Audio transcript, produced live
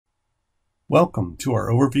Welcome to our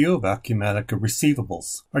overview of Acumatica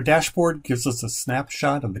Receivables. Our dashboard gives us a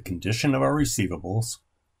snapshot of the condition of our receivables,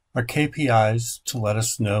 our KPIs to let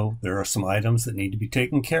us know there are some items that need to be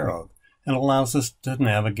taken care of, and allows us to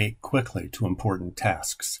navigate quickly to important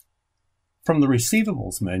tasks. From the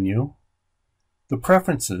Receivables menu, the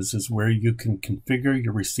Preferences is where you can configure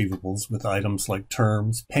your receivables with items like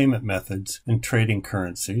terms, payment methods, and trading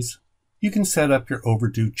currencies. You can set up your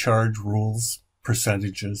overdue charge rules,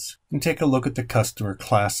 percentages, and take a look at the customer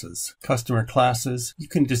classes. Customer classes, you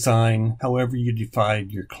can design however you divide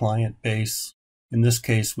your client base. In this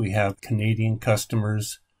case, we have Canadian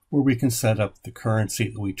customers where we can set up the currency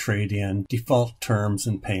that we trade in, default terms,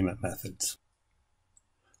 and payment methods.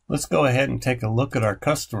 Let's go ahead and take a look at our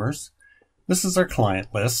customers. This is our client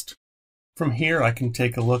list. From here, I can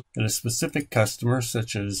take a look at a specific customer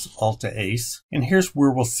such as Alta Ace, and here's where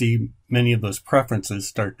we'll see many of those preferences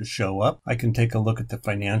start to show up. I can take a look at the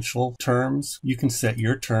financial terms. You can set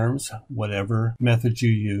your terms, whatever method you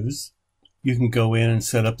use. You can go in and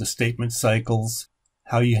set up the statement cycles,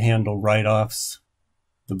 how you handle write-offs.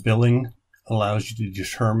 The billing allows you to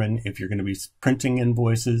determine if you're going to be printing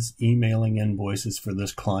invoices, emailing invoices for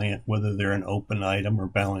this client, whether they're an open item or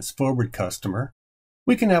balance forward customer.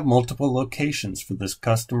 We can have multiple locations for this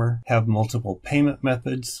customer, have multiple payment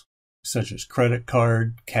methods, such as credit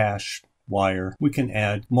card, cash, wire. We can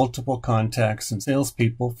add multiple contacts and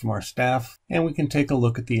salespeople from our staff, and we can take a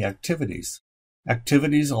look at the activities.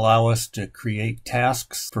 Activities allow us to create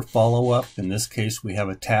tasks for follow-up. In this case, we have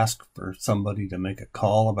a task for somebody to make a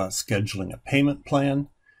call about scheduling a payment plan.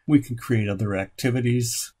 We can create other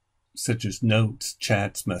activities, such as notes,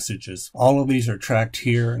 chats, messages. All of these are tracked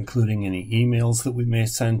here, including any emails that we may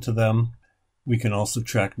send to them. We can also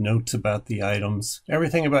track notes about the items,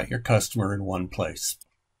 everything about your customer in one place.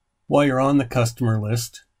 While you're on the customer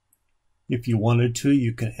list, if you wanted to,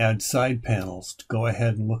 you can add side panels to go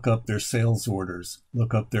ahead and look up their sales orders,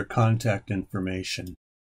 look up their contact information,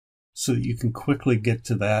 so that you can quickly get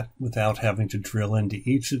to that without having to drill into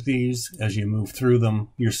each of these. As you move through them,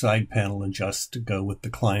 your side panel adjusts to go with the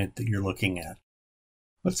client that you're looking at.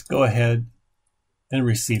 Let's go ahead and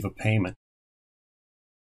receive a payment.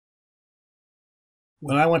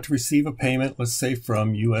 When I want to receive a payment, let's say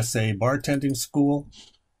from USA Bartending School,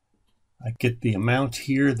 I get the amount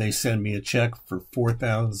here. They send me a check for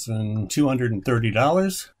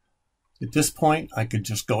 $4,230. At this point, I could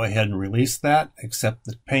just go ahead and release that, accept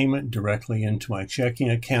the payment directly into my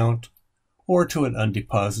checking account or to an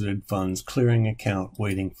undeposited funds clearing account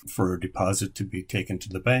waiting for a deposit to be taken to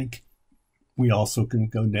the bank. We also can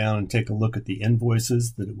go down and take a look at the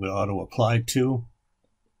invoices that it would auto-apply to.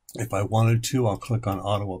 If I wanted to, I'll click on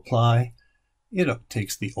auto-apply. It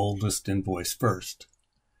takes the oldest invoice first.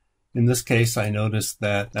 In this case, I noticed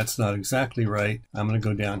that that's not exactly right. I'm going to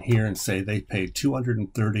go down here and say they paid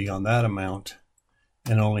 $230 on that amount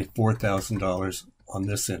and only $4,000 on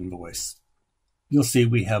this invoice. You'll see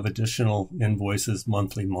we have additional invoices,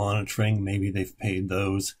 monthly monitoring. Maybe they've paid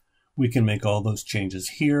those. We can make all those changes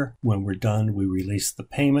here. When we're done, we release the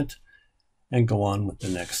payment and go on with the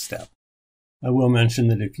next step. I will mention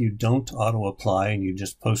that if you don't auto-apply and you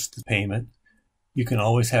just post the payment, you can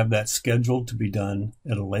always have that scheduled to be done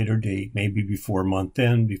at a later date, maybe before month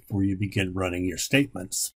end, before you begin running your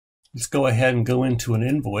statements. Let's go ahead and go into an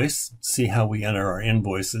invoice, see how we enter our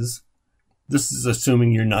invoices. This is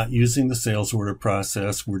assuming you're not using the sales order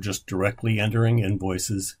process. We're just directly entering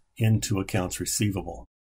invoices into accounts receivable.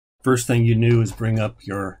 First thing you do is bring up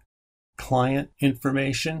your client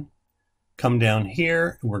information. Come down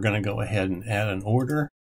here, and we're going to go ahead and add an order.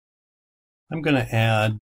 I'm going to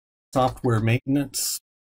add software maintenance.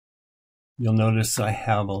 You'll notice I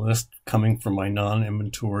have a list coming from my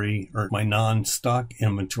non-inventory or my non-stock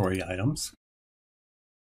inventory items.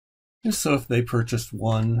 And so if they purchased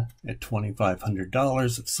one at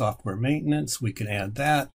 $2,500 of software maintenance, we can add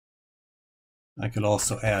that. I could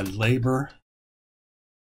also add labor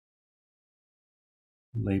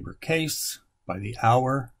case by the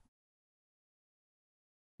hour.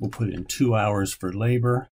 We'll put in 2 hours for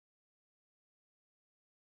labor.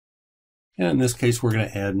 And in this case, we're going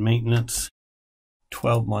to add maintenance,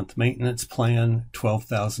 12-month maintenance plan,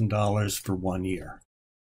 $12,000 for 1 year.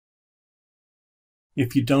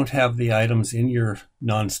 If you don't have the items in your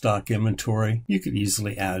non-stock inventory, you could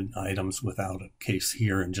easily add items without a case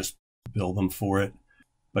here and just bill them for it.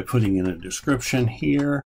 By putting in a description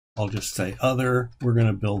here, I'll just say other, we're going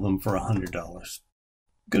to bill them for $100.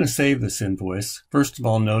 I'm going to save this invoice. First of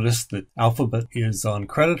all, notice that Alphabet is on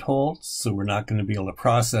credit hold, so we're not going to be able to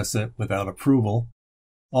process it without approval.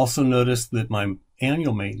 Also notice that my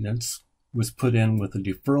annual maintenance was put in with a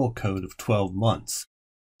deferral code of 12 months.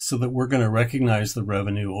 so that we're going to recognize the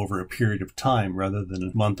revenue over a period of time rather than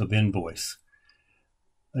a month of invoice.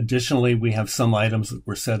 Additionally, we have some items that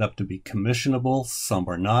were set up to be commissionable, some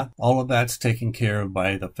are not. All of that's taken care of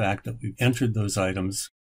by the fact that we've entered those items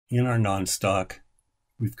in our non-stock.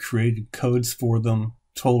 We've created codes for them,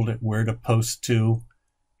 told it where to post to,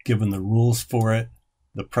 given the rules for it,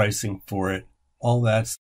 the pricing for it. All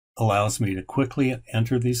that allows me to quickly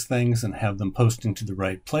enter these things and have them posting to the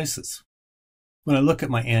right places. When I look at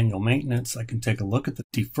my annual maintenance, I can take a look at the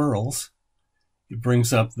deferrals. It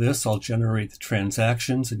brings up this. I'll generate the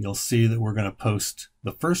transactions, and you'll see that we're going to post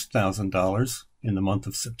the first $1,000 in the month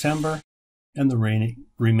of September and the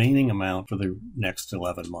remaining amount for the next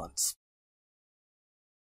 11 months.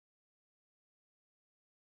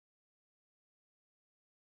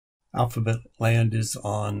 Alphabet Land is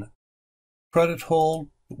on credit hold.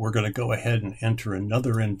 We're going to go ahead and enter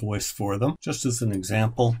another invoice for them. Just as an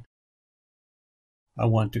example, I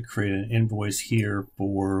want to create an invoice here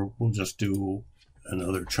for, we'll just do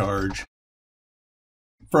another charge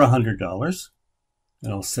for $100,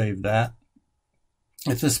 and I'll save that.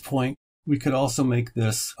 At this point, we could also make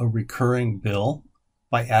this a recurring bill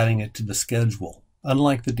by adding it to the schedule.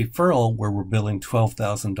 Unlike the deferral where we're billing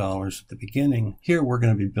 $12,000 at the beginning, here we're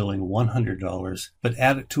going to be billing $100, but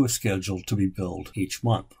add it to a schedule to be billed each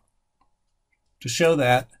month. To show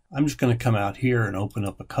that, I'm just going to come out here and open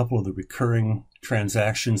up a couple of the recurring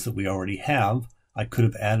transactions that we already have. I could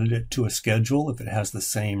have added it to a schedule if it has the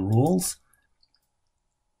same rules.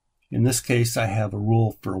 In this case, I have a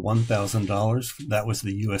rule for $1,000. That was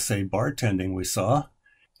the USA bartending we saw.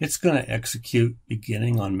 It's going to execute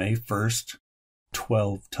beginning on May 1st,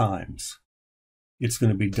 12 times. It's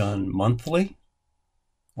going to be done monthly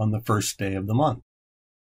on the first day of the month.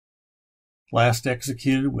 Last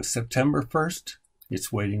executed was September 1st.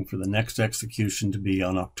 It's waiting for the next execution to be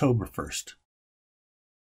on October 1st.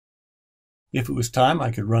 If it was time,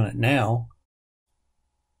 I could run it now,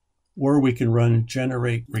 or we can run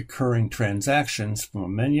Generate Recurring Transactions from a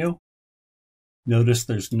menu. Notice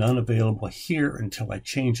there's none available here until I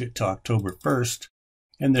change it to October 1st,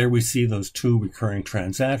 and there we see those two recurring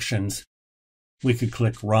transactions. We could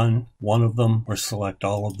click Run one of them or select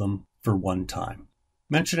all of them for one time.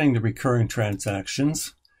 Mentioning the recurring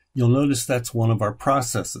transactions, you'll notice that's one of our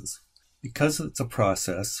processes. Because it's a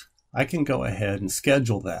process, I can go ahead and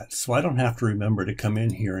schedule that, so I don't have to remember to come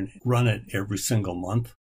in here and run it every single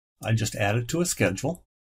month. I just add it to a schedule,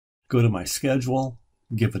 go to my schedule,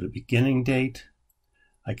 give it a beginning date.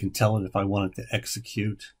 I can tell it if I want it to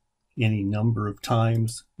execute any number of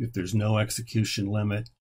times, if there's no execution limit,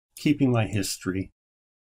 keeping my history.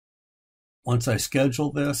 Once I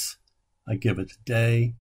schedule this, I give it a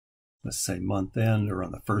day, let's say month end or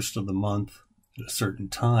on the first of the month at a certain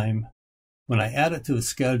time. When I add it to the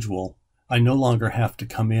schedule, I no longer have to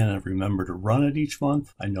come in and remember to run it each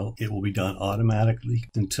month. I know it will be done automatically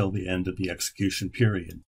until the end of the execution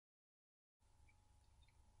period.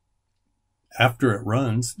 After it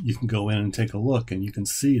runs, you can go in and take a look and you can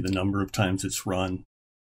see the number of times it's run.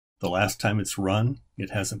 The last time it's run,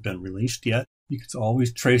 it hasn't been released yet. It's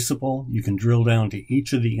always traceable. You can drill down to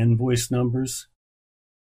each of the invoice numbers.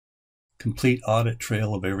 Complete audit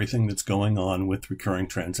trail of everything that's going on with recurring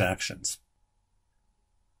transactions.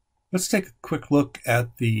 Let's take a quick look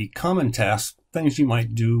at the common tasks, things you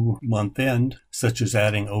might do month end, such as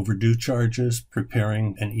adding overdue charges,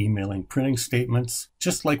 preparing and emailing printing statements.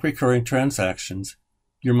 Just like recurring transactions,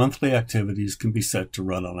 your monthly activities can be set to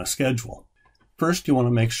run on a schedule. First, you want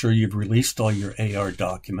to make sure you've released all your AR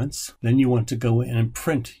documents. Then you want to go in and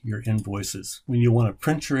print your invoices. When you want to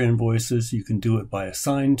print your invoices, you can do it by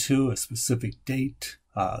assign to a specific date,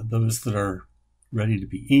 those that are ready to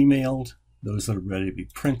be emailed, those that are ready to be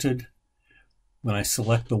printed. When I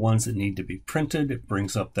select the ones that need to be printed, it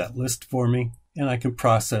brings up that list for me, and I can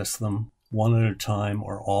process them one at a time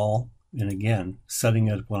or all. And again, setting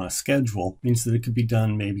it on a schedule means that it could be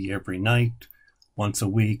done maybe every night, once a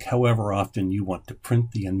week, however often you want to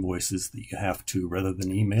print the invoices that you have to rather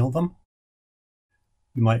than email them.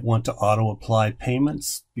 You might want to auto-apply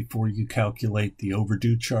payments before you calculate the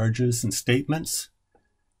overdue charges and statements.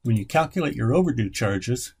 When you calculate your overdue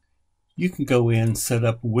charges, you can go in, set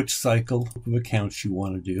up which cycle of accounts you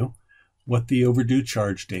want to do, what the overdue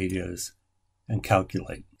charge date is, and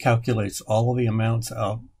calculate. Calculates all of the amounts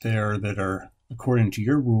out there that are, according to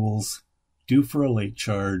your rules, due for a late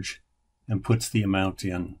charge, and puts the amount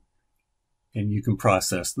in. And you can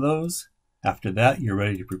process those. After that, you're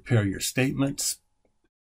ready to prepare your statements.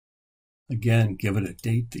 Again, give it a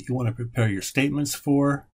date that you want to prepare your statements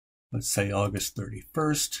for. Let's say August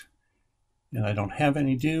 31st. And I don't have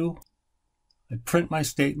any due. I print my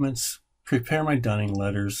statements, prepare my dunning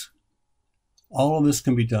letters. All of this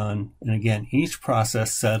can be done, and again, each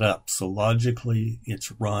process set up, so logically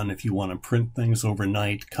it's run. If you want to print things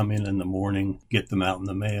overnight, come in the morning, get them out in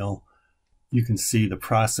the mail, you can see the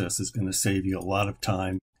process is going to save you a lot of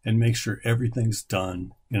time and make sure everything's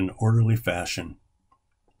done in an orderly fashion.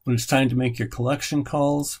 When it's time to make your collection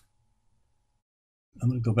calls, I'm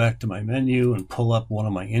going to go back to my menu and pull up one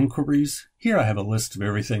of my inquiries. Here I have a list of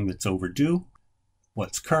everything that's overdue.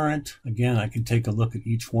 What's current? Again, I can take a look at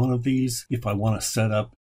each one of these. If I want to set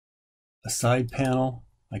up a side panel,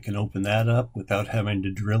 I can open that up without having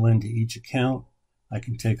to drill into each account. I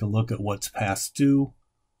can take a look at what's past due,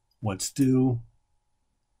 what's due.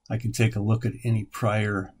 I can take a look at any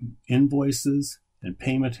prior invoices and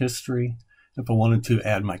payment history. If I wanted to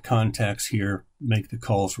add my contacts here, make the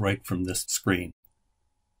calls right from this screen.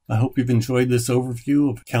 I hope you've enjoyed this overview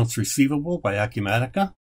of Accounts Receivable by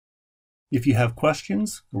Acumatica. If you have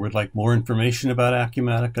questions or would like more information about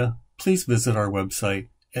Acumatica, please visit our website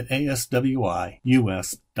at aswius.com.